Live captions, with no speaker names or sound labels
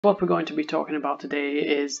What we're going to be talking about today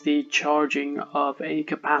is the charging of a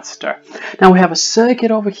capacitor. Now we have a circuit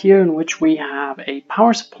over here in which we have a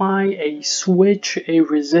power supply, a switch, a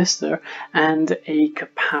resistor, and a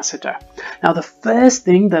capacitor. Now the first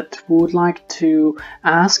thing that we would like to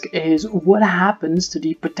ask is what happens to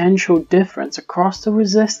the potential difference across the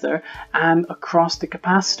resistor and across the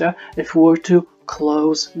capacitor if we were to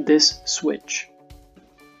close this switch.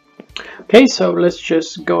 Okay, so let's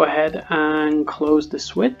just go ahead and close the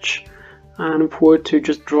switch, and if we were to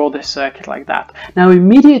just draw this circuit like that. Now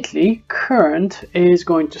immediately current is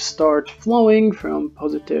going to start flowing from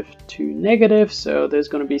positive to negative, so there's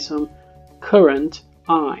going to be some current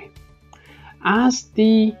I. As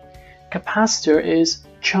the capacitor is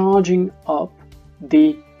charging up,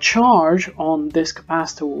 the charge on this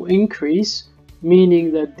capacitor will increase,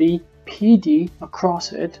 meaning that the PD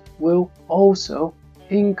across it will also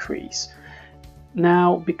increase.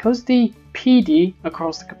 Now, because the PD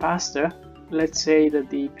across the capacitor, let's say that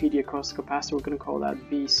the PD across the capacitor, we're going to call that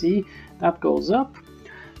VC, that goes up.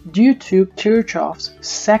 Due to Kirchhoff's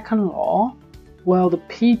second law, well, the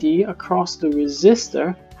PD across the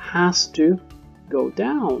resistor has to go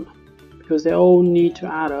down because they all need to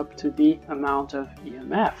add up to the amount of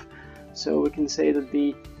EMF. So we can say that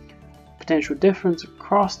the potential difference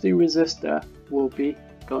across the resistor will be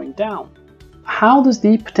going down. How does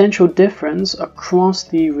the potential difference across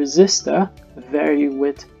the resistor vary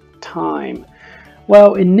with time?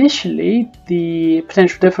 Well, initially the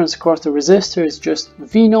potential difference across the resistor is just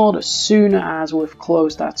V0 as soon as we've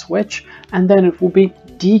closed that switch, and then it will be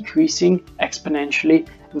decreasing exponentially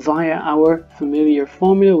via our familiar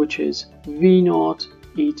formula, which is V0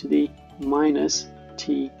 e to the minus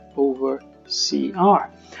t over CR.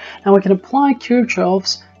 Now we can apply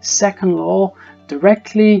Kirchhoff's second law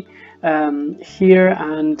directly here,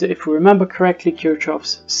 and if we remember correctly,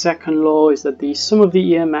 Kirchhoff's second law is that the sum of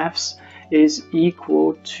the EMFs is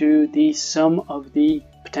equal to the sum of the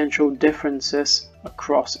potential differences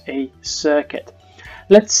across a circuit.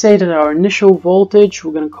 Let's say that our initial voltage,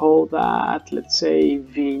 we're going to call that, let's say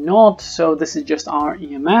V0, so this is just our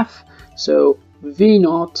EMF, so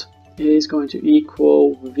V0 is going to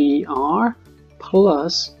equal VR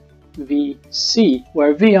plus VC,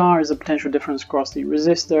 where VR is the potential difference across the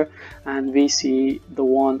resistor and VC the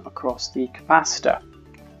one across the capacitor.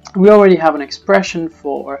 We already have an expression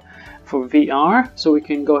for VR, so we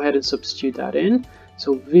can go ahead and substitute that in.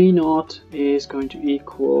 So V0 is going to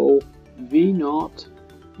equal V0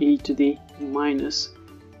 e to the minus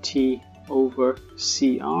t over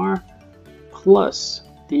CR plus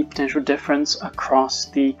the potential difference across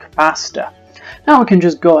the capacitor. Now we can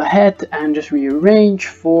just go ahead and just rearrange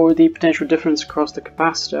for the potential difference across the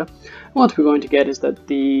capacitor. What we're going to get is that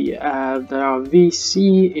our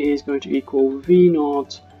VC is going to equal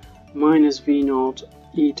V0 minus V0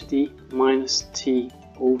 e to the minus t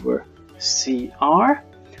over CR.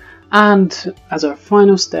 And as our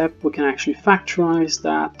final step, we can actually factorize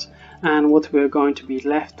that, and what we're going to be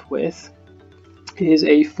left with is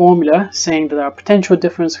a formula saying that our potential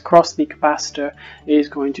difference across the capacitor is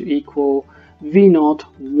going to equal V0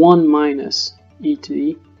 1 minus e to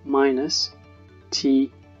the minus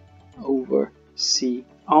t over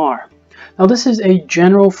CR. Now this is a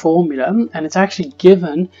general formula, and it's actually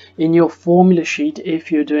given in your formula sheet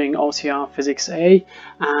if you're doing OCR Physics A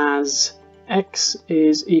as x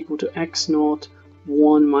is equal to x0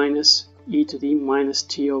 1 minus e to the minus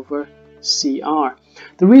t over CR.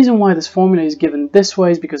 The reason why this formula is given this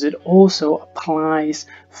way is because it also applies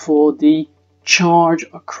for the charge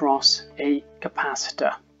across a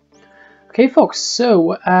capacitor. Okay folks,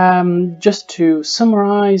 so just to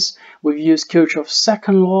summarize, we've used Kirchhoff's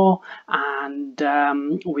second law, and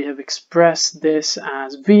we have expressed this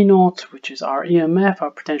as V0, which is our EMF,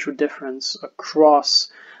 our potential difference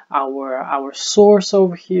across our source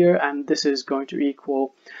over here, and this is going to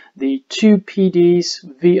equal the two PDs,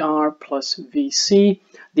 VR plus VC.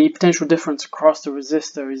 The potential difference across the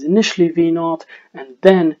resistor is initially V0, and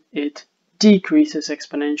then it decreases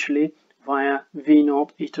exponentially via V0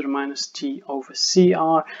 e to the minus t over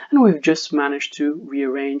CR, and we've just managed to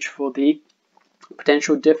rearrange for the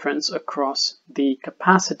potential difference across the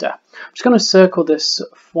capacitor. I'm just going to circle this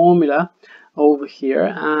formula over here,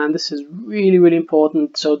 and this is really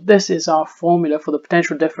important. So this is our formula for the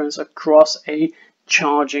potential difference across a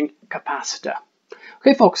charging capacitor.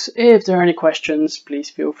 Okay folks, if there are any questions, please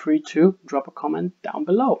feel free to drop a comment down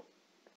below.